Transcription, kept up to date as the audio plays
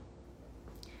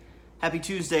Happy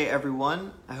Tuesday,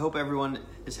 everyone. I hope everyone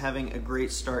is having a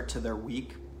great start to their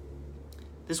week.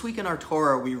 This week in our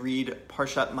Torah, we read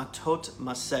Parshat Matot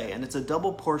Maseh, and it's a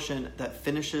double portion that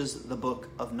finishes the book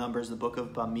of Numbers, the book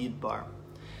of Bamidbar.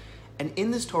 And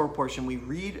in this Torah portion, we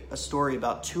read a story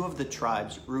about two of the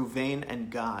tribes, Reuven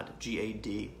and Gad,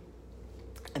 G-A-D.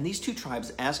 And these two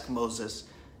tribes ask Moses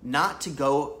not to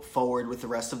go forward with the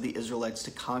rest of the Israelites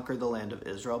to conquer the land of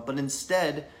Israel, but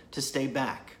instead to stay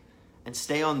back and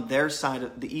stay on their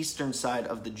side, the eastern side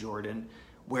of the Jordan,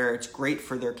 where it's great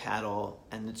for their cattle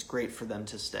and it's great for them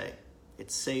to stay.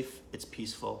 It's safe, it's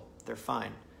peaceful, they're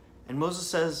fine. And Moses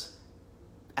says,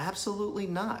 absolutely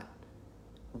not.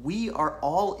 We are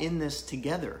all in this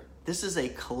together. This is a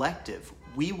collective.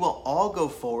 We will all go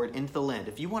forward into the land.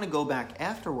 If you want to go back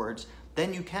afterwards,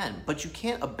 then you can. But you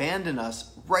can't abandon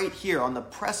us right here on the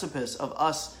precipice of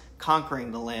us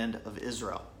conquering the land of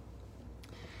Israel.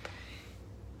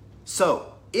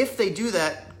 So, if they do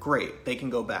that, great, they can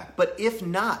go back. But if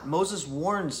not, Moses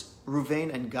warns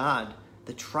Reuven and Gad,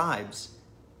 the tribes,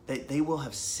 that they will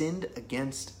have sinned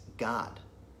against God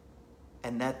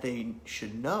and that they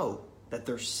should know that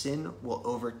their sin will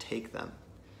overtake them.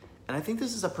 And I think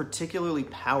this is a particularly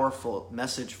powerful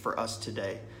message for us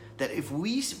today, that if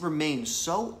we remain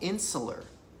so insular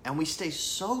and we stay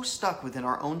so stuck within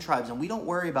our own tribes and we don't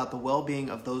worry about the well-being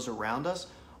of those around us,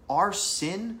 our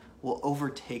sin will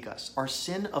overtake us, our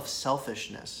sin of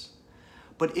selfishness.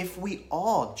 But if we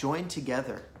all join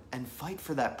together and fight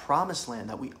for that promised land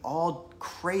that we all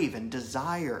crave and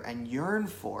desire and yearn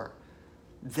for,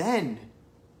 then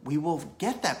we will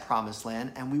get that promised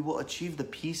land and we will achieve the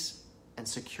peace and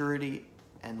security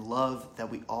and love that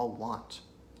we all want.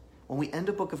 When we end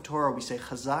a book of Torah, we say,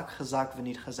 Chazak, Chazak,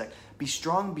 V'nit Chazek. Be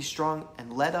strong,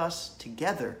 and let us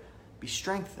together be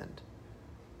strengthened.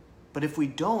 But if we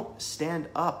don't stand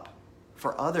up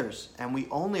for others and we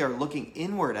only are looking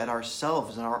inward at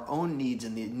ourselves and our own needs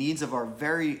and the needs of our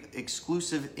very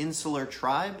exclusive insular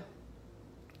tribe,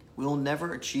 we will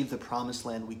never achieve the promised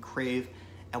land we crave,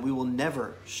 and we will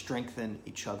never strengthen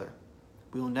each other.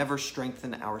 We will never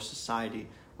strengthen our society.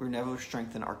 We will never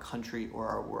strengthen our country or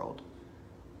our world.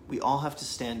 We all have to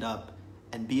stand up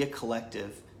and be a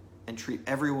collective and treat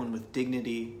everyone with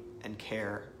dignity and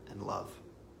care and love.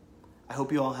 I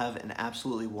hope you all have an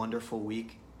absolutely wonderful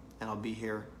week, and I'll be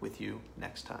here with you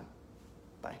next time.